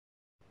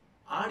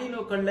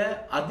ஆர்டினோக்கள்ல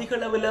அதிக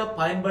அளவுல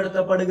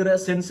பயன்படுத்தப்படுகிற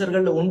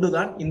சென்சர்கள்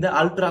ஒன்றுதான் இந்த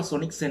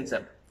அல்ட்ராசோனிக்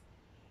சென்சர்.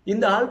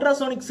 இந்த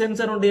அல்ட்ராசோனிக்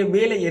சென்சருடைய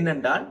வேலை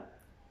என்னென்றால்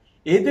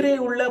எதிரே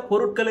உள்ள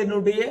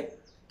பொருட்களினுடைய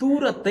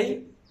தூரத்தை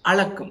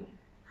அளக்கும்.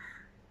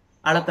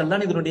 அளத்தல்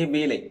தான் இதனுடைய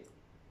வேலை.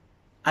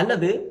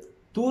 அல்லது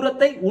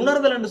தூரத்தை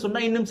உணர்தல் என்று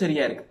சொன்னா இன்னும்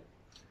சரியா இருக்கு.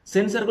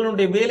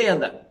 சென்சர்களுடைய வேலை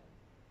அதான்.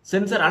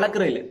 சென்சர்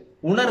அளக்கிற இல்லை,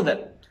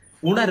 உணர்தல்.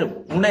 உணரும்,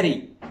 உணரி.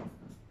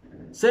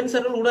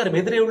 சென்சர்கள் உணரும்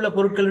எதிரே உள்ள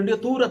பொருட்களுடைய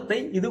தூரத்தை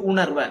இது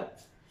உணர்வார்.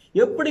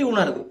 எப்படி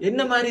உணருது,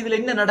 என்ன மாதிரி இதுல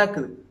என்ன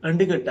நடக்குது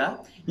என்று கேட்டா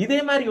இதே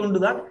மாதிரி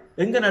ஒன்றுதான்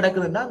எங்க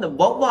நடக்குதுன்னா அந்த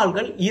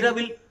வௌவால்கள்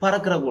இரவில்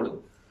பறக்கிற பொழுது.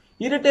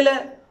 இருட்டில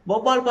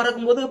வௌவால்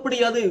பறக்கும் போது எப்படி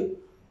அது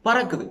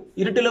பறக்குது,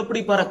 இருட்டில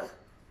எப்படி பறக்குது,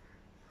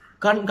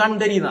 கண்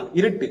தெரியுதான்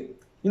இருட்டு.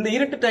 இந்த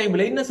இருட்டு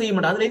டைம்ல என்ன செய்ய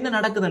மாட்டா, அதுல என்ன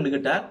நடக்குதுன்னு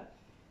கேட்டா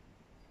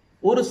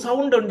ஒரு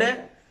சவுண்ட் ஒன்றை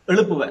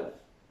எழுப்புவார்,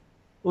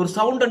 ஒரு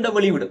சவுண்ட் ஒன்றை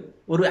வெளிவிடும்,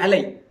 ஒரு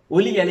அலை,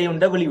 ஒலி அலை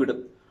ஒன்றை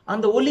வெளிவிடும்.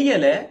 அந்த ஒலி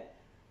அலை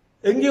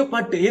எங்கேயோ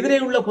பட்டு எதிரே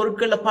உள்ள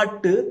பொருட்கள்ல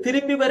பட்டு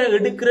திரும்பி வர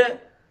எடுக்கிற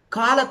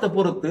காலத்தை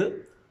பொறுத்து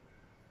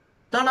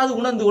தான் அது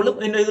உணர்ந்து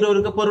கொள்ளும். எதிரே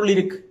இருக்க பொருள்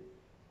இருக்கு,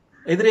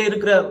 எதிரே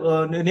இருக்கிற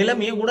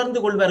நிலைமையை உணர்ந்து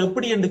கொள்வார்.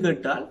 எப்படி என்று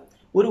கேட்டால்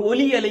ஒரு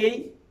ஒலி அலையை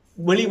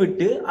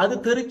வெளிவிட்டு அது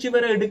தெரிச்சு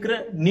வர எடுக்கிற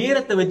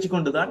நேரத்தை வச்சு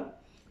கொண்டுதான்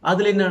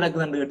அதுல என்ன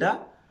நடக்குதுன்னு கேட்டா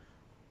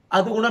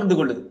அது உணர்ந்து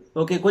கொள்ளுது.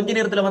 ஓகே, கொஞ்ச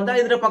நேரத்துல வந்தா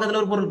எதிர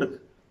பக்கத்துல ஒரு பொருள் இருக்கு,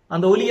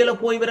 அந்த ஒலியில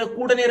போய் வர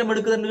கூட நேரம்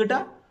எடுக்குதுன்னு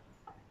கேட்டா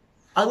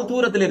அது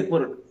தூரத்துல இருக்கு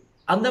பொருள்.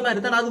 அந்த மாதிரி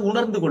தான் அது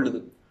உணர்ந்து கொள்ளுது.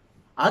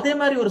 அதே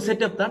மாதிரி ஒரு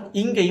செட்டப் தான்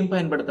இங்கேயும்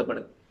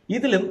பயன்படுத்தப்படுது.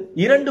 இதிலும்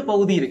இரண்டு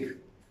பகுதி இருக்கு.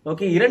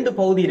 ஓகே, இரண்டு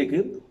பகுதி இருக்கு.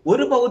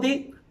 ஒரு பகுதி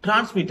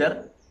டிரான்ஸ்மிட்டர்,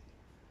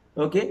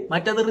 ஓகே,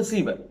 மற்றது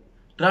ரிசீவர்.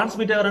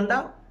 டிரான்ஸ்மிட்டர்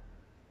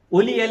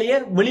ஒலி அலையை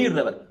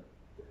வெளியிடுறவர்,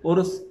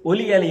 ஒரு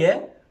ஒலி அலையை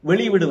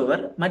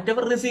வெளிவிடுபவர்,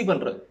 மற்றவர் ரிசீவ்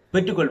பண்றவர்,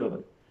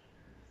 பெற்றுக்கொள்பவர்.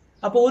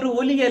 அப்போ ஒரு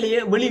ஒலி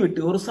அலையை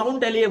வெளிவிட்டு, ஒரு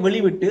சவுண்ட் அலையை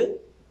வெளிவிட்டு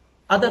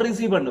அதை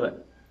ரிசீவ் பண்ணுவார்.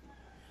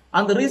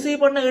 அந்த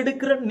ரிசீவ் பண்ண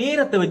எடுக்கிற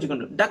நேரத்தை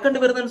வச்சுக்கொண்டு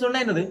டக்குன்னு வருதுன்னு சொன்னா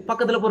என்னது,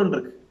 பக்கத்துல பொருள்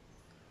இருக்கு.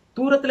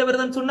 தூரத்துல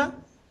வருதுன்னு சொன்னா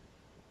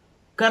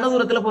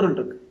கனதூரத்துல பொருள்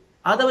இருக்கு.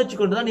 அதை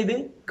வச்சுக்கொண்டுதான் இது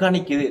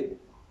கணிக்குது.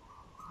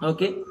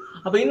 ஓகே,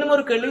 அப்ப இன்னும்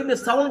ஒரு கேள்வி, இந்த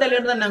சவுண்ட்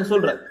அலைன்னு தான் நாங்க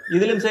சொல்றோம்.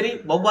 இதுலயும் சரி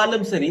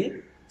வௌவாலும் சரி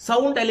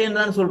சவுண்ட் அலைன்னு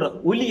தான் சொல்றோம்,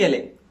 ஒலி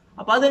அலை.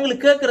 அப்ப அது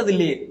எங்களுக்கு கேட்கறது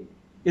இல்லையே,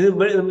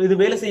 இது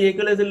வேலை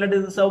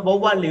செய்ய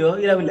வௌவாலையோ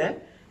இரவுல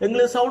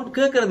எங்களுக்கு சவுண்ட்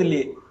கேட்கறது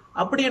இல்லையே.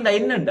 அப்படி என்றால்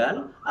என்னென்றால்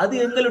அது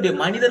எங்களுடைய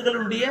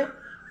மனிதர்களுடைய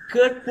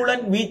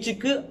கேட்புலன்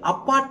வீச்சுக்கு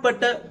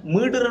அப்பாற்பட்ட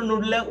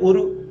மீடுறனுள்ள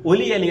ஒரு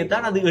ஒலி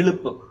அலையைத்தான் அது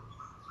எழுப்பும்.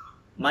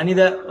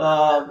 மனித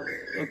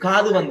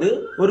காது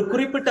ஒரு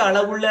குறிப்பிட்ட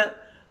அளவுள்ள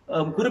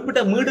குறிப்பிட்ட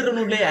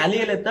மீடுறனுடைய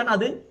அலையலைத்தான்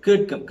அது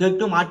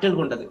கேட்கும் ஆற்றல்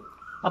கொண்டது.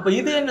 அப்ப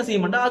இது என்ன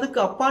செய்யும்னா அதுக்கு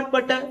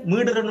அப்பாற்பட்ட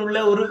மீடுறனுள்ள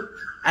ஒரு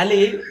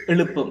அலையை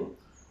எழுப்பும்.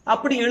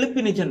 அப்படி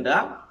எழுப்பினுச்சென்றா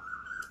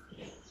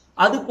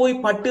அது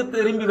போய் பட்டு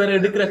திரும்பி வர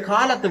எடுக்கிற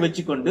காலத்தை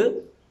வச்சுக்கொண்டு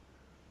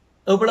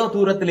எவ்வளவு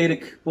தூரத்தில்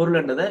இருக்கு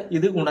பொருள்ன்றதை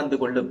இது உணர்ந்து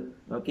கொள்ளும்.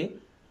 ஓகே,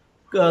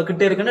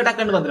 கிட்ட இருக்குன்னு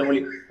டக்குன்னு வந்துடும்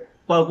மொழி,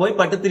 போய்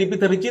பட்டு திருப்பி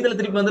தெரிச்சு இதுல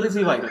திருப்பி வந்து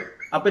ரிசீவ் ஆகிடும்.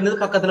 அப்ப என்னது,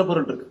 பக்கத்துல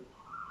பொருள் இருக்கு,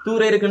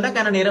 தூரம் இருக்குன்னா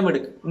கன நேரம்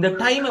எடுக்கு. இந்த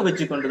டைமை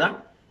வச்சுக்கொண்டுதான்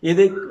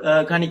இது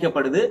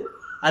கணிக்கப்படுது.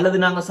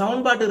 அல்லது நாங்க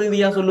சவுண்ட் பாட்டு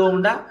ரீதியா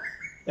சொல்லுவோம்டா,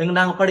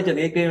 நாங்க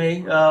படிச்சது ஏற்கனவே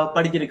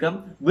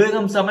படிச்சிருக்கோம்,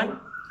 வேகம் சமன்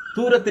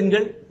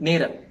தூரத்தின்கள்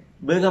நேரம்,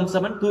 வேகம்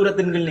சமன்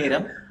தூரத்தின்கள்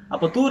நேரம்.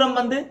 அப்ப தூரம்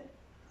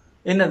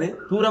என்னது,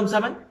 தூரம்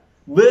சமன்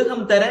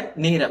வேகம் தர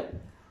நேரம்,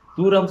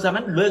 தூரம்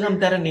சமன் வேகம்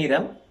தர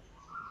நேரம்.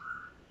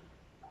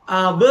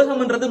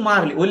 வேகம்ன்றது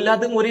மாறலி,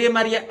 எல்லாத்துக்கும் ஒரே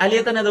மாதிரி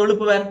அலையத்தான் அதை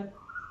எழுப்புவார்,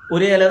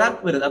 ஒரே அலைதான்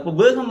வருது. அப்ப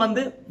வேகம்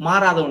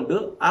மாறாத உண்டு.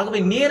 ஆகவே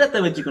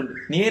நேரத்தை வச்சுக்கொண்டு,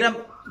 நேரம்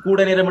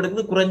கூட நேரம்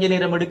எடுக்குது குறைஞ்ச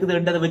நேரம் எடுக்குது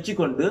என்றதை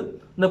வச்சுக்கொண்டு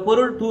இந்த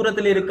பொருள்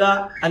தூரத்தில் இருக்கா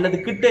அல்லது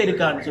கிட்ட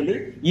இருக்கான்னு சொல்லி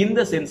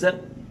இந்த சென்சர்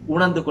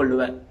உணர்ந்து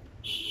கொள்ளுவார்.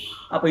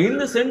 அப்ப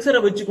இந்த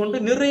சென்சரை வச்சுக்கொண்டு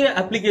நிறைய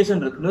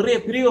அப்ளிகேஷன் இருக்கு, நிறைய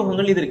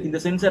பிரயோகங்கள் இது இருக்கு.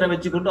 இந்த சென்சரை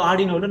வச்சுக்கொண்டு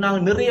ஆர்டினோல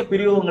நாங்க நிறைய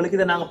பிரயோகங்களுக்கு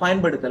இதை நாங்க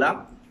பயன்படுத்தலாம்.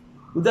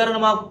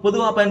 உதாரணமா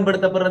பொதுவா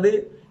பயன்படுத்தப்படுறது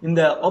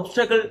இந்த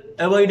ஆப்ஸ்டக்கிள்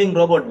அவாய்டிங்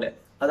ரோபோட்ல.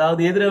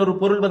 அதாவது எதிர ஒரு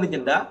பொருள்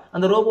வந்துச்சுன்னா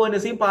அந்த ரோபோ என்ன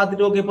செய்யும்,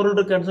 பார்த்துட்டு ஓகே பொருள்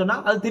இருக்குன்னு சொன்னா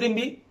அது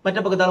திரும்பி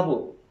மற்ற பக்கத்தால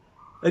போகும்.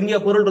 எங்கேயா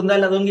பொருள் இருந்தா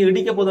இல்ல அது எங்க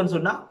இடிக்க போதுன்னு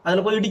சொன்னா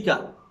அதுல போய்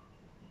இடிக்காது.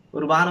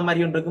 ஒரு வானம்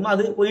மாதிரி ஒன்று இருக்குமோ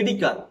அது போய்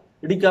இடிக்காது.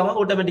 இடிக்காம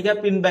ஆட்டோமேட்டிக்கா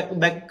பின்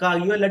பேக்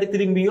ஆகியோ இல்லாட்டி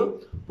திரும்பியோ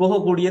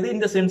போகக்கூடியது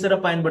இந்த சென்சரை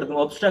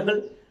பயன்படுத்தும், ஆப்ஸ்டக்கிள்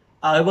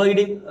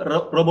அவாய்டிங்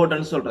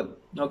ரோபோட்னு சொல்றது.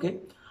 ஓகே,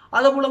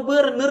 அதே போல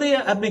வேற நிறைய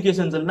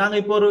அப்ளிகேஷன்ஸ் நாங்க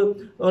இப்போ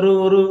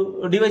ஒரு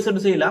டிவைஸ்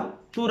ஒன்று செய்யலாம்.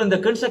 தூரம் இந்த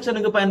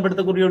கன்ஸ்ட்ரக்ஷனுக்கு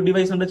பயன்படுத்தக்கூடிய ஒரு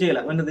டிவைஸ் ஒன்று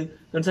செய்யலாம். என்னது,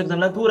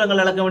 கன்ஸ்ட்ரக்ஷன்ல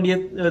தூரங்கள் அளக்க வேண்டிய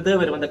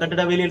தேவை, அந்த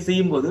கட்டட வேலையில்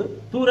செய்யும் போது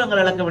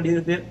தூரங்கள் அளக்க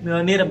வேண்டிய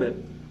நேரம்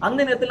வரும். அந்த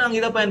நேரத்தில் நாங்க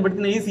இதை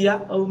பயன்படுத்தி ஈஸியா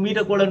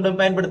மீட்டர் கோலம்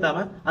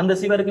பயன்படுத்தாம அந்த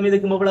சிவருக்கும்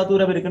இதுக்கும் எவ்வளவு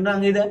தூரம் இருக்குன்னு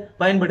நாங்க இதை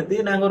பயன்படுத்தி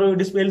நாங்க ஒரு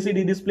டிஸ்பிளே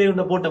எல்சிடி டிஸ்பிளே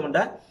ஒன்று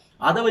போட்டோம்னா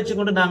அதை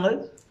வச்சுக்கொண்டு நாங்கள்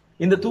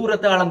இந்த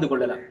தூரத்தை அளந்து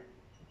கொள்ளலாம்.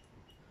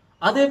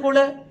 அதே போல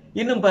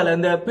இன்னும் பல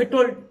இந்த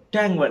பெட்ரோல்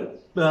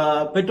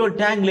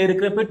டேங்க்ல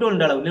இருக்கிற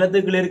பெட்ரோல் அளவு,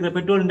 நிலத்துக்குள்ள இருக்கிற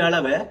பெட்ரோல்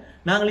அளவை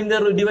நாங்கள் இந்த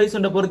டிவைஸ்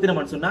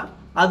பொருத்தினோம்னு சொன்னா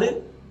அது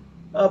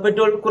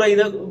பெட்ரோல்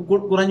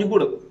குறைஞ்சு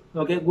கூடும்.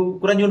 ஓகே,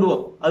 குறைஞ்சு கொண்டு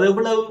போகும். அது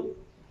எவ்வளவு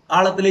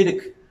ஆழத்துல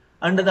இருக்கு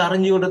அண்டதை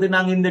அறிஞ்சு கொண்டது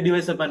நாங்க இந்த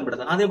டிவைஸை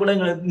பயன்படுத்தலாம். அதே போல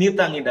எங்களை நீர்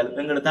தாங்கிட்டாலும்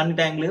எங்களோட தண்ணி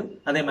டேங்க்லயும்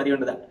அதே மாதிரி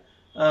ஒன்றுதான்.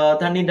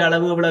 தண்ணின்ற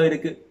அளவு எவ்வளவு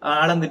இருக்கு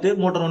அளந்துட்டு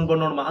மோட்டர் ஆன்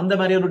பண்ணணுமா அந்த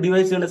மாதிரி ஒரு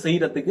டிவைஸ்களை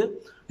செய்யறதுக்கு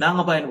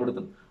நாங்க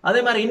பயன்படுத்தும். அதே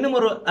மாதிரி இன்னும்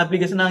ஒரு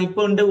அப்ளிகேஷன் நாங்க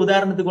இப்போ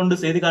உதாரணத்துக்கு கொண்டு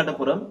செய்து காட்ட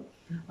போறோம்.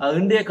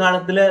 இன்றைய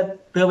காலத்துல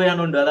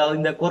தேவையான ஒன்று, அதாவது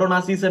இந்த கொரோனா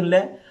சீசன்ல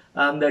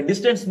அந்த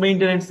டிஸ்டன்ஸ்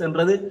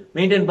மெயின்டெனன்ஸ்ன்றது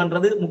மெயின்டைன்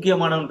பண்றது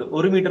முக்கியமான ஒன்று.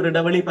 1 மீட்டர்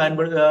இடைவெளி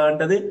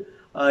பயன்படுறது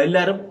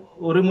எல்லாரும்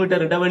 1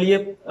 மீட்டர் இடைவெளியை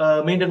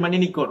மெயின்டைன் பண்ணி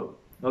நிக்கணும்.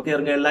 ஓகே,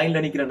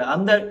 லைன்ல நிக்கிறேன்.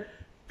 அந்த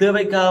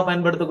தேவைக்காக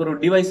பயன்படுத்த ஒரு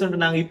டிவைஸ்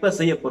நாங்க இப்ப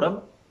செய்ய போறோம்.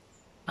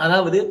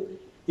 அதாவது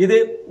இது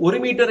 1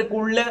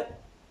 மீட்டருக்குள்ள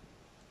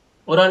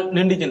ஒரு ஆள்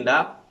நின்றுச்சுண்டா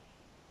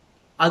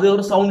அது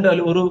ஒரு சவுண்ட்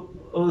ஒரு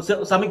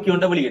சமைக்கு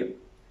ஒன்றை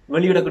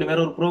வெளியிடக்கூடிய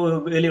மாதிரி ஒரு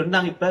வெளியிட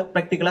நாங்க இப்ப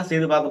பிராக்டிகலா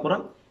செய்து பார்க்க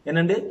போறோம்.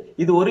 என்னண்டு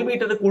இது 1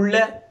 மீட்டருக்குள்ள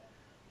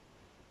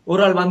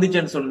ஒரு ஆள்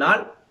வந்துச்சுன்னு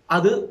சொன்னால்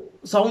அது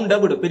சவுண்டை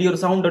விடும், பெரிய ஒரு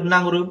சவுண்ட்.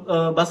 நாங்க ஒரு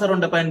பசர்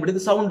ஒன்றை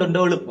பயன்படுத்தி சவுண்ட்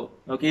ஒன்றை எழுப்போம்.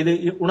 ஓகே, இது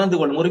உணர்ந்து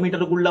கொள்ளும். 1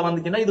 மீட்டருக்குள்ள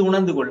வந்துச்சுன்னா இது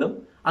உணர்ந்து கொள்ளும்.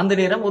 அந்த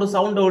நேரம் ஒரு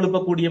சவுண்டை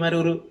எழுப்பக்கூடிய மாதிரி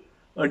ஒரு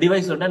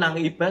டிவைஸ் ஒன்றை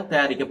நாங்க இப்ப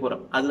தயாரிக்க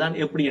போறோம். அதுதான்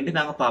எப்படி என்று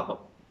நாங்க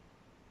பார்ப்போம்.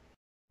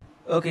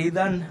 ஓகே,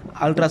 இதுதான்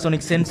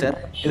அல்ட்ராசோனிக் சென்சர்.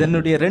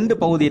 இதனுடைய 2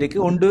 பகுதி இருக்கு.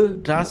 ஒன்று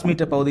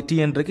டிரான்ஸ்மிட்டர் பகுதி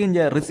டிஎன் இருக்கு,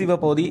 இங்க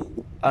ரிசீவர் பகுதி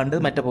அண்டு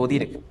மற்ற பகுதி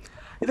இருக்கு.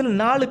 இதில்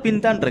 4 பின்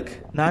தான் இருக்கு,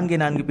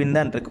 4 பின்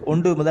தான் இருக்கு.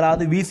 ஒன்று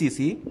முதலாவது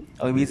விசிசி.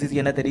 விசிசி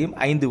என்ன தெரியும்,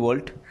 5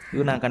 வோல்ட்.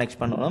 இது நான் கனெக்ட்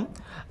பண்ணணும்.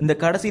 இந்த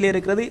கடைசியில்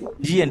இருக்கிறது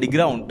ஜிஎன்டி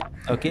கிரவுண்ட்.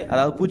 ஓகே,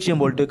 அதாவது 0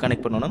 வோல்ட்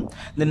கனெக்ட் பண்ணணும்.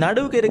 இந்த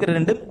நடுவுக்கு இருக்கிற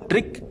 2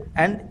 ட்ரிக்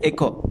அண்ட்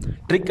எக்கோ.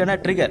 ட்ரிக்னா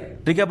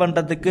ட்ரிகர்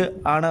பண்ணுறதுக்கு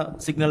ஆன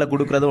சிக்னலை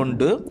கொடுக்கறது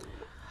உண்டு.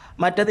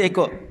 மற்றது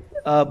எக்கோ,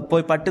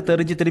 போய் பட்டு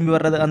தெரிஞ்சு திரும்பி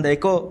வர்றது, அந்த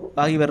எக்கோ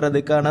ஆகி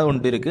வர்றதுக்கான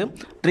ஒன்று இருக்குது.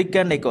 ட்ரிக்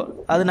அண்ட் எக்கோ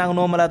அது நாங்கள்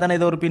நார்மலாக தானே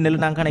ஏதோ ஒரு பின்னில்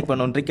நாங்கள் கனெக்ட்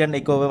பண்ணுவோம். ட்ரிக் அண்ட்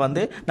எக்கோவை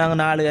நாங்கள்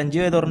 4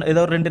 5 ஏதோ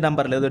ஒரு 2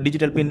 நம்பரில் ஏதோ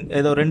டிஜிட்டல் பின்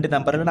ஏதோ 2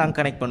 நம்பரில் நாங்கள்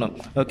கனெக்ட் பண்ணுவோம்.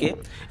 ஓகே,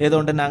 ஏதோ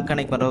ஒன்று நாங்கள்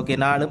கனெக்ட் பண்ணுறோம். ஓகே,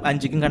 4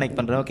 5க்கும் கனெக்ட்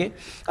பண்ணுறோம். ஓகே,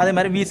 அதே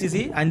மாதிரி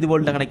விசிசி 5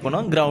 வோல்ட்டை கனெக்ட்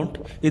பண்ணுவோம். கிரவுண்ட்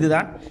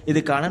இதுதான்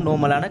இதுக்கான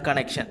நார்மலான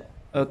கனெக்ஷன்.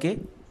 ஓகே,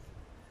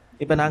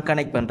 இப்போ நான்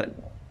கனெக்ட் பண்ணுறேன்.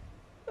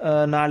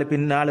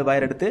 4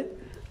 வயர் எடுத்து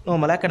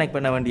நார்மலாக கனெக்ட்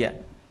பண்ண வேண்டிய.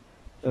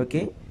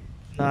 ஓகே,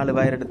 4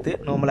 வயர் எடுத்து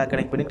நார்மலாக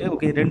கனெக்ட் பண்ணிவிட்டு,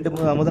 ஓகே, 2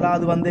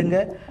 முதலாவது இங்க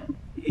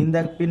இந்த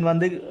பின்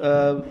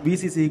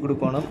விசிசி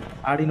கொடுக்கணும்.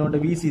 ஆர்டினோட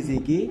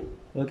விசிசிக்கு.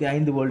 ஓகே,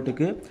 5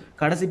 வோல்ட்டுக்கு.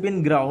 கடைசி பின்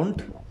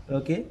கிரவுண்ட்.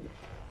 ஓகே,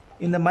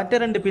 இந்த மற்ற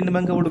 2 பின்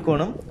எங்கே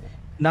கொடுக்கணும்,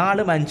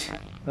 4 5.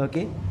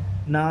 ஓகே,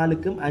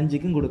 4க்கும்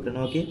 5க்கும்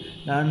கொடுக்கணும். ஓகே,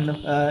 நான்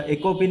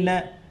எக்கோ பின்ன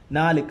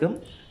 4க்கும்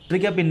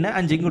ட்ரிகர் பின்ன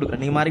 5க்கும்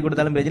கொடுக்குறேன். நீங்கள் மாறி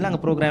கொடுத்தாலும் பேஜில்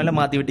நாங்கள் ப்ரோக்ராமில்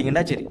மாற்றி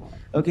விட்டீங்கன்னா சரி.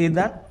 ஓகே,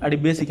 இதுதான் அப்படி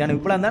பேசிக்கான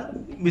இப்போ தான்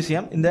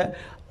விஷயம். இந்த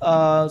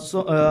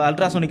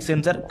அல்ட்ராசோனிக்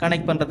சென்சர்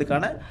கனெக்ட்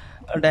பண்ணுறதுக்கான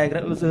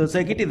டயக்ராம்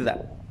சர்க்கிட்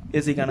இதுதான்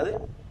பேசிக்கானது.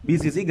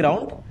 பிசிசி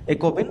கிரவுண்ட்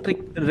எக்கோ பின்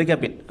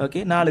ட்ரிகர் பின். ஓகே,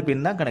 4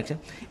 பின் தான் கனெக்ஷன்.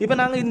 இப்போ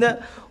நாங்கள் இந்த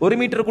 1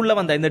 மீட்டருக்குள்ளே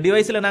வந்தால் இந்த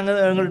டிவைஸில் நாங்கள்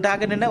எங்களுக்கு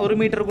டார்கெட் என்ன, 1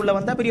 மீட்டருக்குள்ளே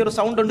வந்தால் பெரிய ஒரு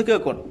சவுண்ட் ஒன்று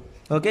கேட்கணும்.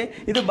 ஓகே,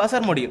 இது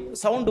பசர் முடியும்,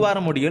 சவுண்ட் வர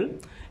முடியும்.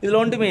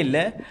 இதில் ஒன்றுமே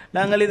இல்லை.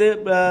 நாங்கள் இது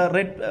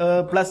ரெட்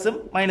ப்ளஸும்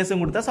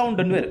மைனஸும் கொடுத்தா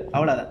சவுண்ட் ஒன்று வரும்,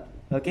 அவ்வளோதான்.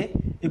 ஓகே,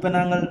 இப்போ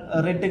நாங்கள்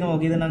ரெட்டுக்கும்,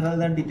 ஓகே, இதை நாங்கள்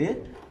தண்டிட்டு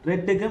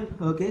ரெட்டுக்கும்,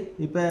 ஓகே,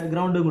 இப்போ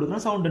கிரவுண்டுக்கும்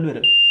கொடுக்குறோம், சவுண்ட் ஒன்று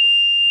வரும்.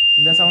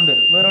 இந்த சவுண்ட்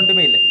வரும், வேற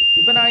ஒன்றுமே இல்லை.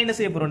 இப்போ நான் என்ன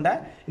செய்ய போகிறேன்டா,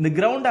 இந்த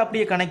கிரவுண்டை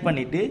அப்படியே கனெக்ட்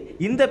பண்ணிட்டு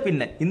இந்த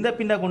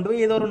பின்னை கொண்டு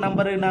போய் ஏதோ ஒரு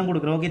நம்பரு நான்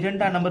கொடுக்குறேன். ஓகே,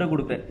 2ஆம் நம்பருக்கு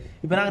கொடுக்குறேன்.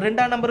 இப்போ நாங்கள்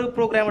 2ஆம் நம்பருக்கு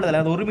ப்ரோக்ராம் எழுதலை.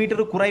 அது 1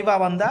 மீட்டருக்கு குறைவாக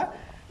வந்தால்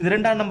இது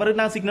 2ஆம்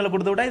நம்பருக்கு நான் சிக்னலை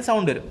கொடுத்து விட்டா இது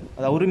சவுண்ட் வரும்.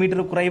 அதாவது 1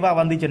 மீட்டருக்கு குறைவாக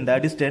வந்துச்சுண்டா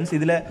டிஸ்டன்ஸ்,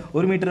 இதில்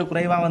 1 மீட்டருக்கு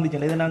குறைவாக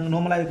வந்துச்சுண்டா இதை நாங்கள்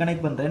நார்மலாக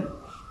கனெக்ட் பண்ணுறேன்.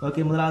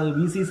 ஓகே, முதலாவது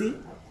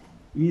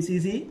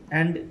விசிசி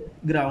அண்ட்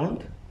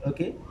கிரவுண்ட்.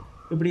 ஓகே,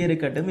 இப்படி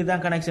இருக்கட்டும்.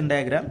 இதுதான் கனெக்ஷன்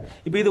டயக்ராம்.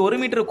 இப்போ இது 1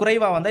 மீட்டர்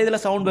குறைவாக வந்தால்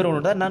இதில் சவுண்ட்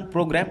வரும்னு தான் நான்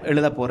ப்ரோக்ராம்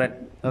எழுத போகிறேன்.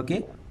 ஓகே,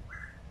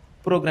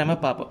 ப்ரோக்ராமை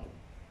பார்ப்போம்.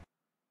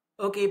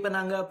 ஓகே, இப்போ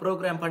நாங்கள்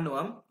ப்ரோக்ராம்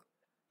பண்ணுவோம்.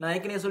 நான்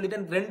ஏற்கனவே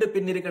சொல்லிட்டேன் 2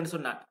 பின் இருக்குன்னு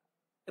சொன்னேன்.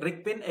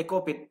 ரிக் பின் எக்கோ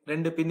பின்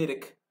 2 பின்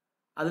இருக்கு.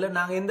 அதில்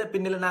நாங்கள் எந்த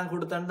பின்னில் நாங்கள்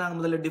கொடுத்தோன்னு நாங்கள்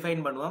முதல்ல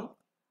டிஃபைன் பண்ணுவோம்.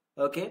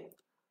 ஓகே,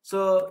 ஸோ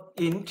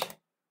இன்ட்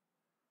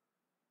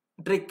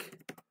ட்ரிக்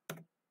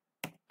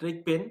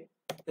பின்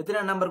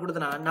எத்தனை நம்பர்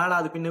கொடுத்தனாங்க,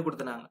 4வது பின்னு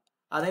கொடுத்தனாங்க.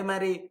 அதே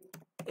மாதிரி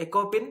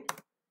எக்கோ பின்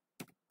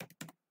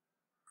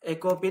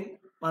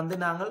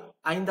நாங்கள்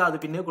 5வது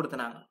பின்னு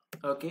கொடுத்தனாங்க.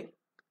 ஓகே,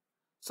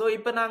 ஸோ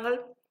இப்போ நாங்கள்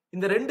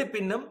இந்த 2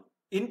 பின்னும்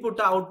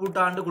இன்புட்டா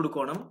அவுட்புட்டான்னு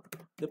கொடுக்கணும்.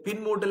 இந்த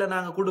பின் மூட்டில்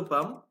நாங்கள்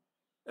கொடுப்போம்.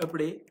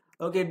 எப்படி,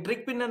 ஓகே,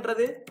 ட்ரிக்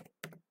பின்ன்றது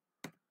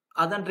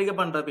அதான் ட்ரிகர்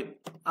பண்ற பின்,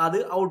 அது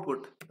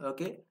அவுட்புட்.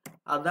 ஓகே,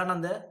 அதுதான்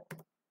அந்த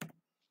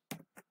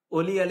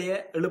ஒலி அலைய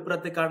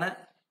எழுப்புறதுக்கான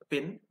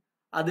பின்,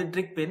 அது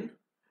ட்ரிக் பின்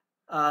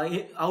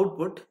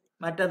அவுட்புட்.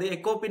 மற்றது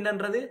எக்கோ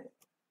பின்ன்றது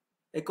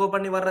எக்கோ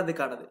பண்ணி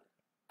வர்றதுக்கானது.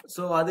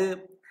 ஸோ அது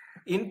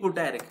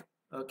இன்புட்டா இருக்கு.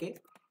 ஓகே,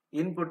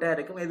 இன்புட்டா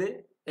இருக்கும். இது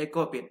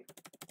எக்கோ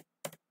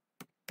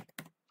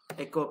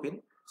பின்.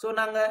 ஸோ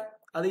நாங்க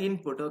அது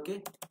இன்புட். Okay,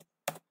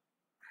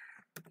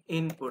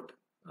 input.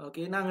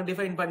 ஓகே, நாங்க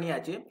டிஃபைன்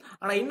பண்ணியாச்சு.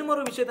 ஆனா இன்னும்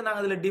ஒரு விஷயத்தை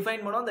நாங்க அதுல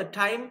டிஃபைன் பண்ணோம், அந்த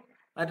டைம்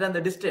மற்றும் அந்த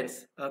டிஸ்டன்ஸ்.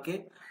 ஓகே,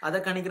 அதை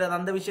கணிக்கிறது,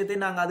 அந்த விஷயத்தை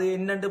நாங்க அது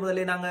என்னென்று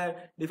முதல்ல நாங்க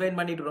டிஃபைன்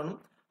பண்ணிட்டு வரணும்.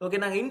 ஓகே,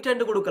 நாங்க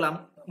இன்டென்ட் கொடுக்கலாம்,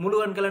 முழு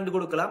எண்கள்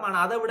கொடுக்கலாம். ஆனா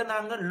அதை விட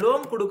நாங்க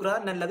லோங்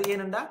கொடுக்கறது நல்லது.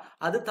 ஏனென்றா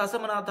அது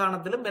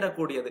தசமநாதானத்திலும்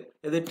பெறக்கூடியது.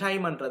 இது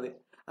டைம்ன்றது.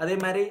 அதே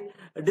மாதிரி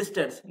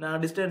டிஸ்டன்ஸ்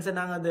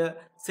நாங்கள் அந்த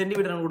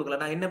சென்டிமீட்டர்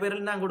கொடுக்கலாம், நாங்கள் என்ன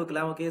பேரில் நாங்கள்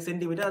கொடுக்கலாம். Okay,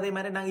 centimetre. அதே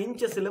மாதிரி நாங்கள்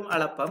இன்ச்சஸிலும்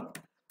அளப்போம்.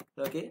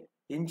 Okay,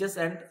 inches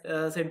and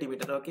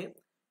centimetre. Okay,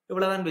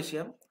 இவ்வளவுதான்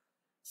விஷயம்.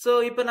 ஸோ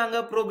இப்போ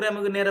நாங்கள்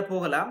ப்ரோக்ராமுக்கு நேராக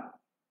போகலாம்.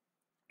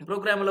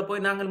 ப்ரோக்ராமில்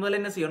போய் நாங்கள் முதல்ல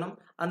என்ன செய்யணும்,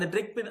 அந்த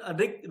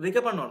ட்ரிக்க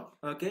பண்ணணும்.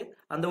 ஓகே,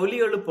 அந்த ஒலி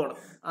எழுப்பணும்.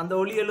 அந்த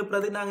ஒலி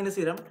எழுப்புறது நாங்கள் என்ன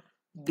செய்யறோம்,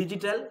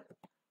 டிஜிட்டல்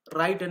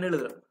ரைட்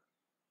எழுதுறோம்.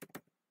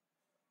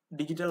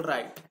 Digital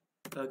write.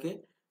 Okay,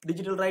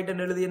 digital write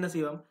எழுதி என்ன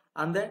செய்வோம்,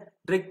 அந்த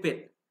ட்ரிக்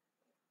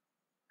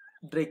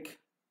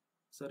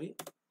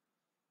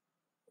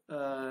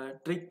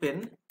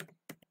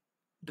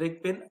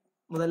பென்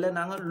முதல்ல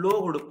நாங்கள் லோ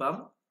கொடுப்போம்,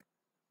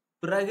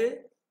 பிறகு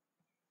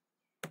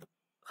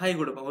ஹை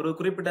கொடுப்போம். ஒரு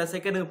குறிப்பிட்ட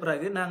செகண்டுக்கு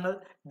பிறகு நாங்கள்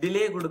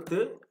டிலே கொடுத்து,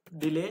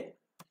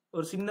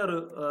 ஒரு சின்ன ஒரு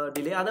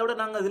டிலே, அதை விட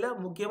நாங்கள் இதுல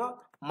முக்கியமா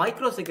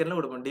மைக்ரோ செகண்ட்ல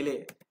கொடுப்போம் டிலே.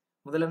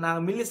 முதல்ல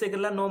நாங்கள் மில்லி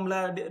செகண்ட்ல நோம்ல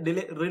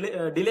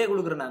டிலே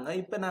கொடுக்குறோம். நாங்கள்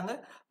இப்ப நாங்கள்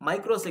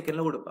மைக்ரோ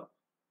செகண்ட்ல கொடுப்போம்.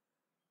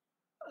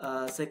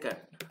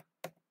 செகண்ட்.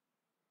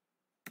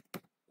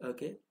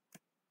 ஓகே,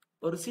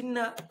 ஒரு சின்ன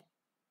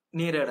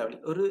நேர இடைவெளி,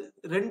 ஒரு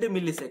 2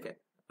 milli second.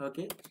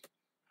 Okay,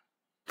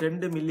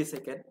 2 milli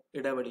second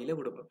இடைவெளியில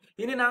கொடுப்போம்.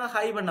 இனி நாங்க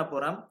ஹை பண்ண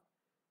போறோம்.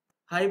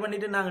 ஹை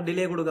பண்ணிட்டு நாங்க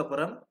டிலே கொடுக்க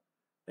போறோம்.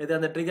 இது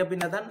அந்த ட்ரிகர்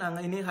பின்ன தான் நாங்க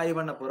இனி ஹை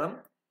பண்ண போறோம்.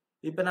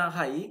 இப்ப நான்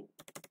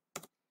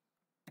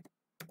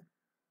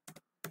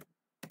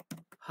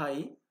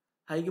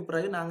ஹைக்கு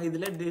பிறகு நாங்க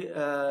இதுல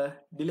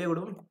டிலே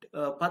கொடுப்போம்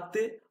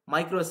 10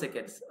 மைக்ரோ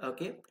செகண்ட்ஸ்.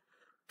 ஓகே,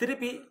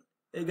 திருப்பி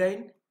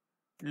அகைன்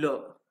லோ.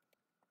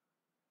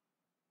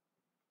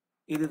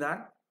 இதுதான்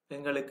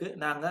எங்களுக்கு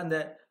நாங்க அந்த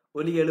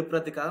ஒலி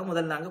எழுப்புறதுக்காக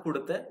முதல் நாங்க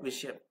கொடுத்த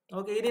விஷயம்.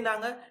 ஓகே, இனி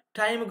நாங்க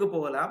டைமுக்கு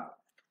போகலாம்.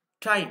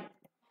 டைம்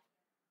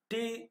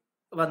டி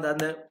வந்து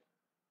அந்த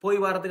போய்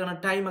வரதுக்கான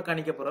டைமை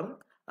கணிக்க போறோம்.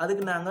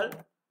 அதுக்கு நாங்கள்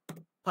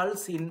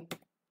பல்ஸ் இன்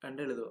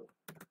என்று எழுதுவோம்.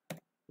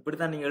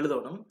 இப்படித்தான் நீங்க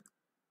எழுதணும்.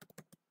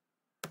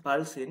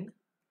 பல்ஸ் இன்,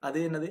 அது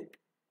என்னது,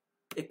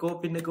 எக்கோ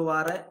பின்னுக்கு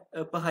வார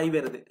இப்ப ஹை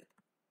வருது,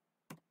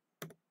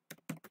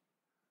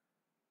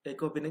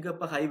 எக்கோ பின்னுக்கு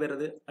இப்ப ஹை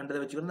வருது என்றதை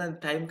வச்சுக்கணும். அந்த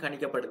டைம்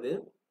கணிக்கப்படுது.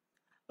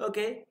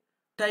 ஓகே,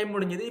 டைம்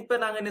முடிஞ்சது. இப்ப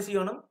நாங்க என்ன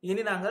செய்யணும்,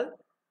 இனி நாங்கள்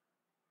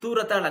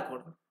தூரத்தை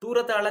அளக்கணும்.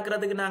 தூரத்தை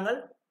அளக்கிறதுக்கு நாங்கள்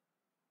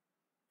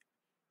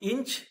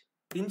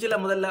இன்ச்சில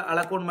முதல்ல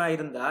அளக்கணுமா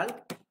இருந்தால்,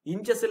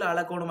 இன்ச்சஸ்ல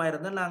அளக்கணுமா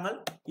இருந்தால் நாங்கள்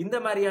இந்த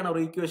மாதிரியான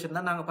ஒரு ஈக்குவேஷன்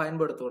தான் நாங்க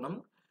பயன்படுத்தணும்.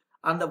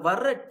 அந்த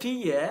வர்ற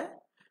டீய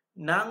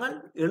நாங்கள்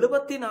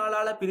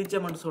 74ஆல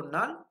பிரிச்சோம்னு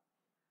சொன்னால்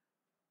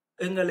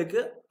எங்களுக்கு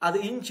அது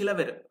இன்ச்சில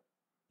வரும்.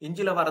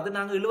 இன்ச்சில வர்றது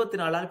நாங்க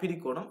 74ஆல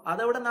பிரிக்கணும்.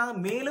 அதை விட நாங்க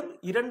மேலும்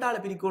 2ஆல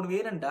பிரிக்கணும்.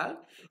 ஏனென்றால்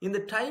இந்த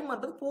டைம்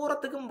வந்து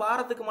போறதுக்கும்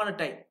வாரத்துக்குமான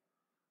டைம்.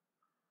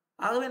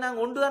 ஆகவே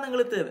நாங்க ஒன்றுதான்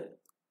எங்களுக்கு தேவை.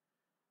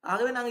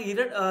 ஆகவே நாங்க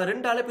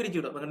 2ஆல பிரிச்சு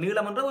விடுவோம்.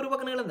 நீளம் என்ற ஒரு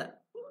பக்கம் நீளம் தான்,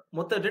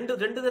 மொத்தம்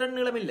ரெண்டு திறன்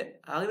நீளம் இல்லை.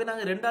 ஆகவே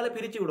நாங்க 2ஆல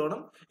பிரிச்சு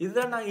விடணும்.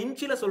 இதுதான் நாங்க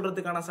இன்ச்சில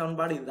சொல்றதுக்கான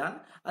சமன்பாடு. இதுதான்.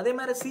 அதே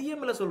மாதிரி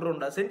சிஎம்ல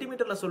சொல்றோம்டா,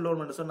 சென்டிமீட்டர்ல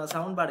சொல்லணும்னு சொன்ன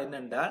சமன்பாடு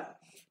என்னென்றால்,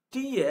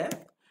 டீய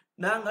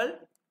நாங்கள்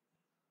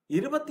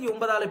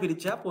 29ஆல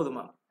பிரிச்சா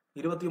போதுமா,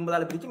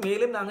 29ஆல பிரிச்சு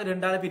மேலும் நாங்க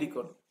 2ஆல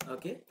பிரிக்கணும்.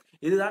 ஓகே,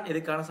 இதுதான்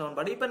இதுக்கான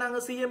சமன்பாடு. இப்ப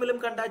நாங்க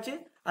சிஎம்லும் கண்டாச்சு,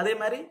 அதே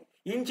மாதிரி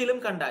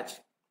இன்ச்சிலும் கண்டாச்சு.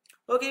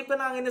 ஓகே, இப்ப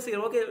நாங்க என்ன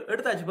செய்யறோம், ஓகே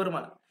எடுத்தாச்சு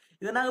பெருமாள்.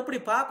 இதை நாங்க இப்படி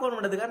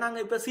பார்க்கணும்ன்றதுக்காக நாங்க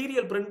இப்ப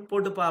சீரியல் பிரிண்ட்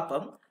போட்டு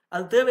பார்ப்போம்.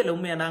 அது தேவையில்லை.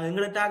 உண்மையா நாங்க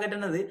எங்களோட டார்கெட்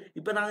என்னது,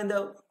 இப்ப நாங்க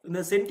இந்த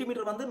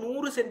சென்டிமீட்டர் வந்து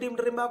 100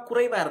 சென்டிமீட்டர்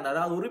குறைவா இருந்தா,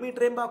 அதாவது 1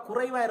 மீட்டர்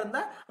குறைவா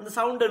இருந்தா அந்த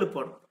சவுண்ட்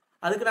எழுப்பணும்.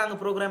 அதுக்கு நாங்க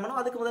ப்ரோக்ராம்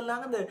பண்ணுவோம். அதுக்கு முதல்ல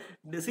நாங்க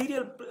இந்த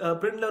சீரியல்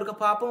பிரிண்ட்ல இருக்க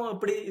பார்ப்போம்,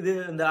 எப்படி இது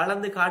இந்த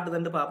அளந்து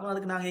காட்டுதுன்னு பார்ப்போம்.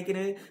 அதுக்கு நாங்க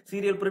ஏற்கனவே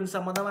சீரியல் பிரிண்ட்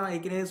சம்பந்தமா நான்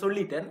ஏற்கனவே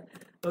சொல்லிட்டேன்.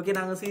 ஓகே,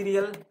 நாங்க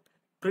சீரியல்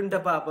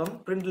பிரிண்ட்டை பார்ப்போம்.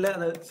 பிரிண்ட்ல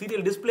அந்த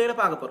சீரியல் டிஸ்பிளேல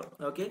பார்க்க போறோம்.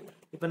 ஓகே,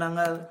 இப்ப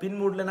நாங்க பின்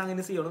மூட்ல நாங்க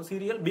என்ன செய்யணும்,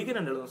 சீரியல்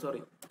பிகின்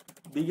எழுதணும்.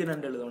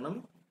 பிகின் எழுதணும்.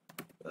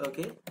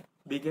 ஓகே,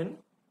 பிகின்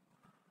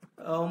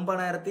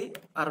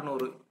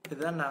 9600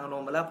 இதுதான் நாங்க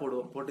நார்மலா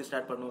போட்டு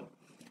ஸ்டார்ட் பண்ணுவோம்.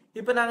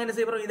 இப்ப நாங்க என்ன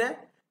செய்ய போறோம், இதை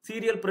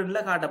சீரியல்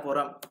பிரிண்ட்ல காட்ட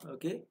போறோம்.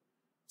 ஓகே,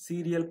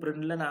 சீரியல்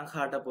பிரிண்ட்ல நாங்க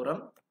காட்ட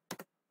போறோம்.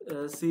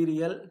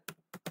 சீரியல்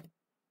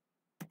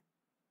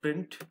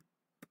பிரிண்ட்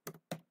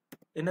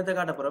என்னத்தை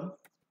காட்ட போறோம்.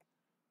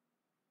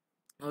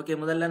 ஓகே,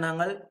 முதல்ல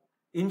நாங்கள்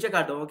இன்ச்சை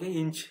காட்டுவோம். ஓகே,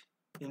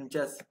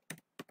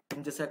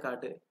 இன்ச்சஸை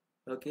காட்டு.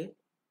 ஓகே,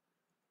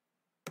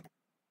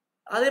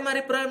 அதே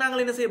மாதிரி பிறகு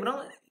நாங்கள் என்ன செய்ய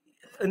போறோம்,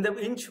 இந்த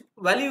இன்ச்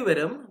வேல்யூ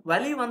வரும்.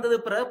 வேல்யூ வந்தது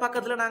பிறகு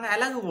பக்கத்துல நாங்க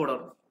அலகு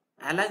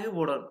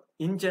போடணும்.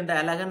 இன்ச் என்ற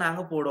அலகை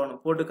நாங்க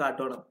போட்டு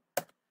காட்டணும்.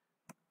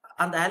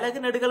 அந்த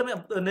அலகு நெடுகளுமே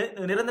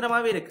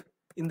நிரந்தரமாவே இருக்கு.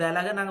 இந்த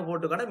அலகை நாங்க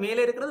போட்டு காட்ட, மேலே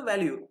இருக்கிறது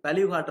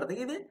வேல்யூ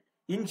காட்டுறதுக்கு. இது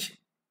இன்ச்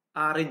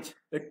 6 இன்ச்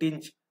 8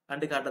 இன்ச்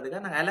அண்டு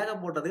காட்டுறதுக்கு நாங்க அலகை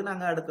போட்டதுக்கு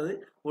நாங்க அடுத்தது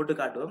போட்டு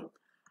காட்டுவோம்.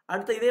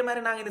 அடுத்து இதே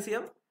மாதிரி நாங்க என்ன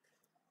செய்வோம்,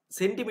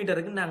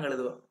 சென்டிமீட்டருக்கு நாங்க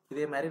எழுதுவோம்.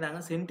 இதே மாதிரி நாங்க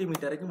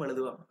சென்டிமீட்டருக்கும்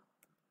எழுதுவோம்.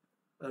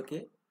 ஓகே,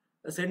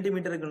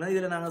 சென்டிமீட்டருக்கு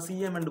இதுல நாங்க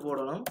சிஎம்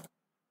போடணும்.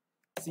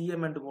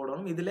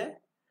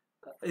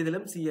 இதுல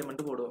சிஎம்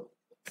போடுவோம்.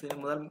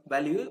 முதல்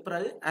வேல்யூ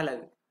பிறகு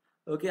அலகு.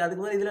 ஓகே,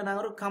 அதுக்கு முதல் இதுல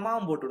நாங்க ஒரு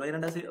கமாவும் போட்டுவிடுவோம்.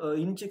 2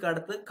 இன்ச்சுக்கு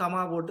அடுத்து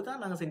கமா போட்டு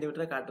தான் நாங்க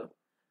சென்டிமீட்டரை காட்டுவோம்.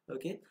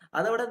 ஓகே,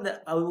 அதை விட இந்த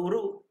ஒரு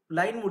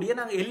லைன் முடிய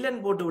நாங்க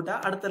எல்என் போட்டு விட்டா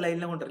அடுத்த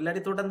லைன்ல கொண்டு,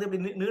 இல்லாட்டி தொடர்ந்து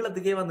இப்படி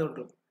நீளத்துக்கே வந்து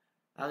விட்டுரும்.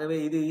 ஆகவே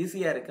இது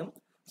ஈஸியா இருக்கும்.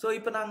 ஸோ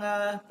இப்போ நாங்க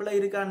பிள்ளை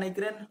இருக்கான்னு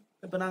நினைக்கிறேன்.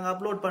 இப்போ நாங்க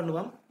அப்லோட்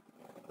பண்ணுவோம்.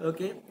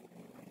 ஓகே,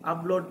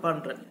 அப்லோட்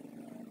பண்றேன்.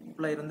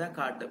 பிள்ளை இருந்தா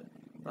காட்டு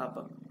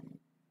பார்ப்போம்.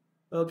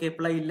 ஓகே,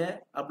 பிள்ளை இல்லை,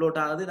 அப்லோட்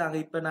ஆகுது.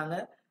 நாங்க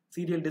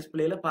சீரியல்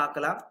டிஸ்பிளேல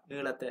பார்க்கலாம்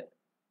நீளத்தை.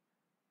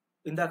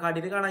 இந்த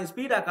காட்டிட்டு இருக்கு, ஆனால்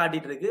ஸ்பீடா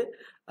காட்டிட்டு இருக்கு.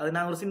 அது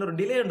நாங்கள் ஒரு சின்ன ஒரு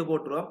டிலே ஒன்று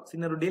போட்டுருவோம்.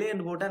 சின்ன ஒரு டிலே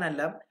ஒன்று போட்டா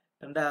நல்லா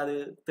அது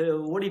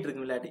ஓடிட்டு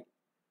இருக்கு. விளையாடி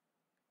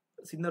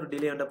சின்ன ஒரு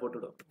டிலே ஒன்றை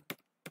போட்டுடும்.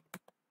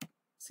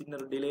 சின்ன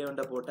ஒரு டிலே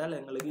ஒன்றை போட்டால்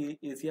எங்களுக்கு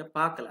ஈஸியா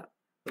பார்க்கலாம்.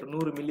 ஒரு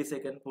 100 மில்லி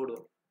செகண்ட்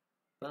போடுவோம்,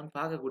 தான்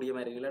பார்க்கக்கூடிய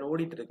மாதிரி இருக்கு. இல்லை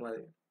ஓடிட்டு இருக்கும்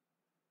அது.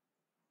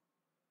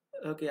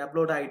 ஓகே,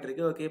 அப்லோட் ஆகிட்டு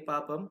இருக்கு. ஓகே,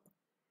 பார்ப்போம்.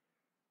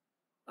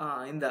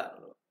 இந்த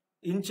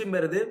இன்ச்சும்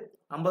வருது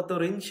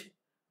 51 இன்ச்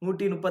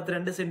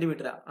 132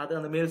 சென்டிமீட்டரா. அது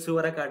அந்த மேல்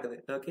சுவரை காட்டுது.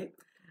 ஓகே,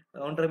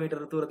 1.5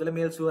 மீட்டர் தூரத்துல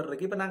மேல் சுவர்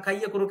இருக்கு. இப்ப நான்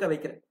கையை குறுக்க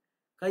வைக்கிறேன்.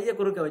 கையை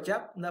குறுக்க வச்சா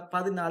இந்த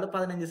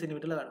 14-15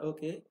 சென்டிமீட்டர்ல.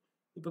 ஓகே,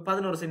 இப்ப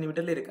 11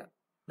 சென்டிமீட்டர்ல இருக்கா.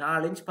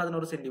 4 இன்ச்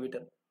 11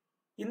 சென்டிமீட்டர்.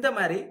 இந்த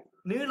மாதிரி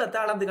நீளத்தை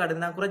அளந்து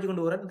காட்டுது. நான் குறைச்சி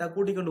கொண்டு போறேன், நான்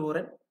கூட்டி கொண்டு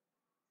போறேன்.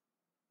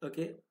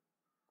 ஓகே,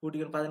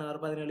 கூட்டிக்கொண்டு 16,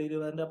 17,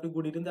 20 அப்படி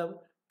கூட்டிட்டு இந்த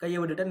கையை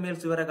விட்டுட்டேன்.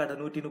 மேல் சுவரை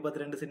காட்டுது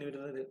 132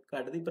 சென்டிமீட்டர்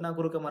காட்டுது. இப்ப நான்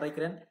குறுக்க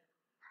மறைக்கிறேன்.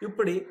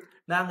 இப்படி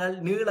நாங்கள்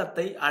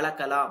நீளத்தை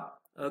அளக்கலாம்.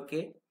 ஓகே,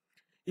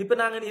 இப்ப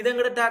நாங்க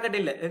இதங்கட டார்கெட்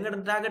இல்ல. எங்கட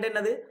டார்கெட்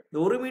என்னது? இந்த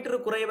 1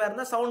 மீட்டர் குறைவா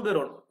இருந்தா சவுண்ட்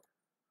வரணும்.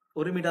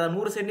 1 மீட்டர்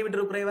 100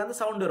 சென்டிமீட்டர் குறைவா இருந்தா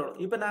சவுண்ட் வரணும்.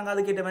 இப்ப நாங்க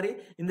அதுக்கேற்ற மாதிரி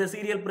இந்த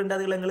சீரியல் பிரிண்ட்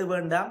அதுகள் எங்களுக்கு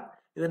வேண்டாம்.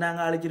 இதை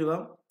நாங்க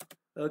அழிச்சிருவோம்.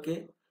 ஓகே,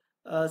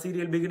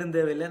 சீரியல் பிகினும்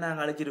தேவையில்லை, நாங்க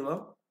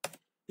அழிச்சிருவோம்.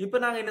 இப்ப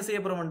நாங்க என்ன செய்ய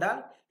போறோம்டா,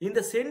 இந்த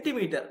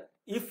சென்டிமீட்டர்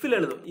இஃப்ல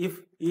எழுதும்.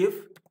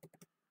 இஃப்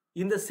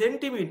இந்த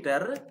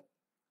சென்டிமீட்டர்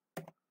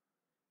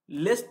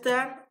லெஸ்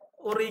தேன்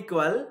ஒரு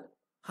ஈக்குவல்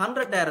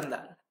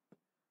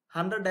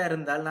 100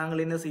 இருந்தால்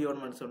நாங்கள் என்ன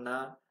செய்யணும்னு சொன்னா,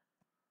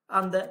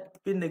 அந்த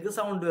பின்னுக்கு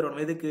சவுண்ட்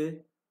வரணும். எதுக்கு?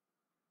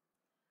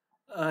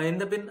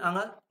 எந்த பின்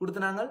அங்க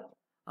கொடுத்து நாங்கள்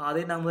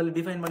அதை நாங்கள் முதல்ல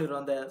டிஃபைன்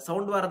பண்ணிடுவோம். அந்த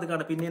சவுண்ட்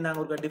வரதுக்கான பின்னை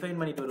நாங்கள் ஒரு டிஃபைன்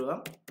பண்ணிட்டு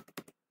வருவோம்.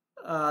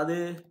 அது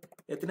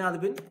எத்தனாவது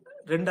பின்?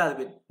 2வது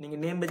பின். நீங்க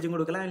நேம் வச்சு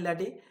கொடுக்கலாம்,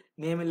 இல்லாட்டி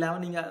நேம் இல்லாம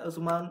நீங்க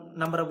சும்மா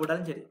நம்பரை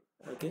போட்டாலும் சரி.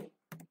 Okay,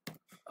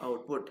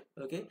 output.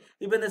 ஓகே,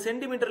 இப்போ இந்த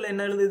சென்டிமீட்டர்ல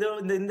என்ன எழுதுதோ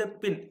இந்த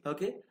பின்.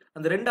 ஓகே,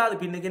 அந்த 2வது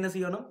பின்னுக்கு என்ன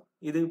செய்யணும்?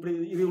 இது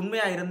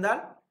உண்மையா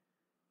இருந்தால்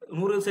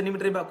 100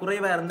 சென்டிமீட்டர்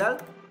குறைவா இருந்தால்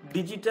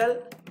டிஜிட்டல்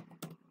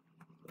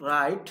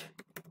ரைட்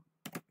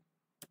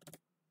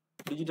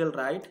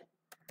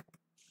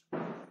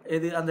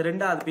இது அந்த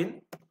 2வது பின்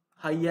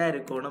ஹையா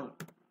இருக்கணும்.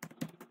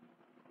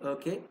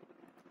 ஓகே,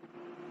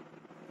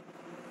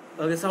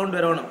 ஓகே, சவுண்ட்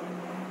வரணும்.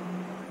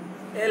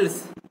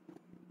 எல்ஸ்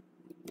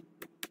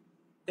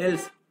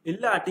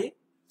இல்லாட்டி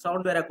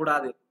சவுண்ட்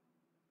வரக்கூடாது.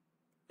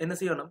 என்ன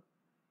செய்யணும்?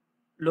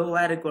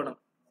 லோவா இருக்கணும்.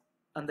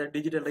 அந்த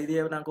டிஜிட்டல்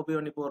இதையே நான் காப்பி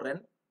பண்ணி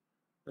போடுறேன்.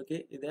 ஓகே,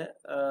 இதை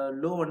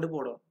லோ வந்து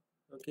போடும்.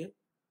 Okay,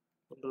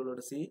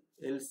 கண்ட்ரோலோட C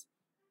else.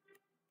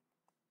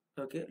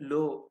 Okay,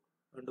 low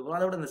வந்து போடும்.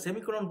 அதோட இந்த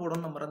செமிகோலன்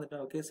போடணும், நான்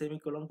மறந்துட்டேன். ஓகே,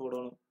 செமிகோலன்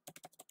போடணும்.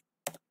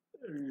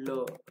 லோ.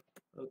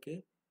 ஓகே,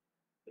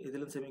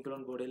 இதிலும்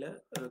செமிகோலன் போடல.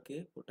 ஓகே,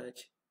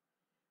 போட்டாச்சு.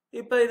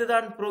 இப்போ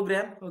இதுதான்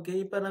ப்ரோக்ராம். ஓகே,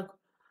 இப்போ நான்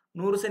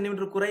 100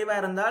 சென்டிமீட்டர் குறைவா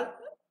இருந்தால்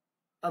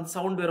அந்த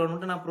சவுண்ட்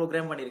வரணும்னு நான்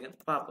ப்ரோக்ராம் பண்ணியிருக்கேன்.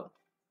 பார்ப்போம்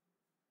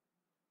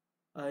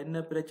என்ன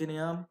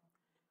பிரச்சனையா.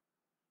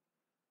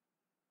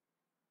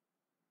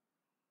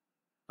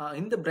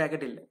 இந்த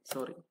பிராக்கெட் இல்லை,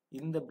 சாரி,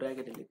 இந்த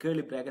பிராக்கெட் இல்லை,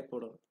 கேர்லி பிராக்கெட்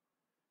போடணும்.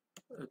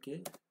 ஓகே,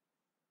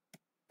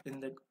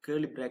 இந்த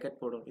கேர்லி பிராக்கெட்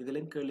போடணும்.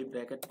 இதுலயும் கேர்லி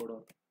பிராக்கெட்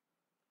போடணும்.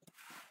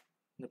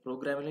 இந்த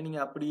ப்ரோக்ராமில் நீங்க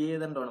அப்படியே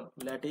தான் வரணும்,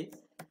 இல்லாட்டி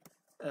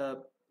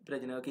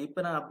பிரச்சனை. ஓகே,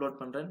 இப்போ நான்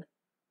அப்லோட் பண்றேன்.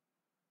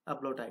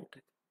 அப்லோட் ஆகிட்டு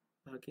இருக்கு.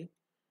 ஓகே,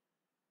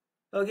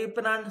 ஓகே,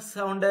 இப்போ நான்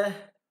சவுண்டை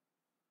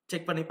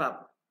செக் பண்ணி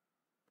பார்ப்போம்.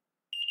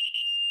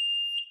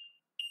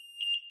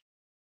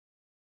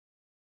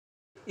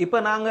 இப்போ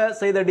நாங்கள்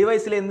செய்த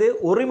டிவைஸ்லேருந்து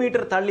 1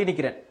 மீட்டர் தள்ளி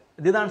நிற்கிறேன்.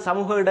 இதுதான்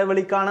சமூக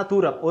இடைவெளிக்கான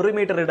தூரம், 1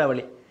 மீட்டர்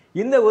இடைவெளி.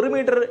 இந்த 1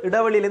 மீட்டர்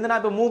இடைவெளியிலேருந்து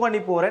நான் இப்போ மூவ் பண்ணி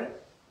போகிறேன்.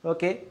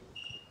 ஓகே,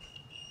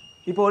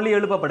 இப்போ ஒலி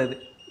எழுப்பப்படுது.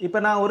 இப்போ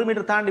நான் 1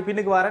 மீட்டர் தாண்டி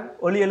பின்னுக்கு வரேன்,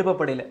 ஒலி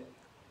எழுப்பப்படலை.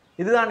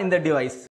 இதுதான் இந்த டிவைஸ்.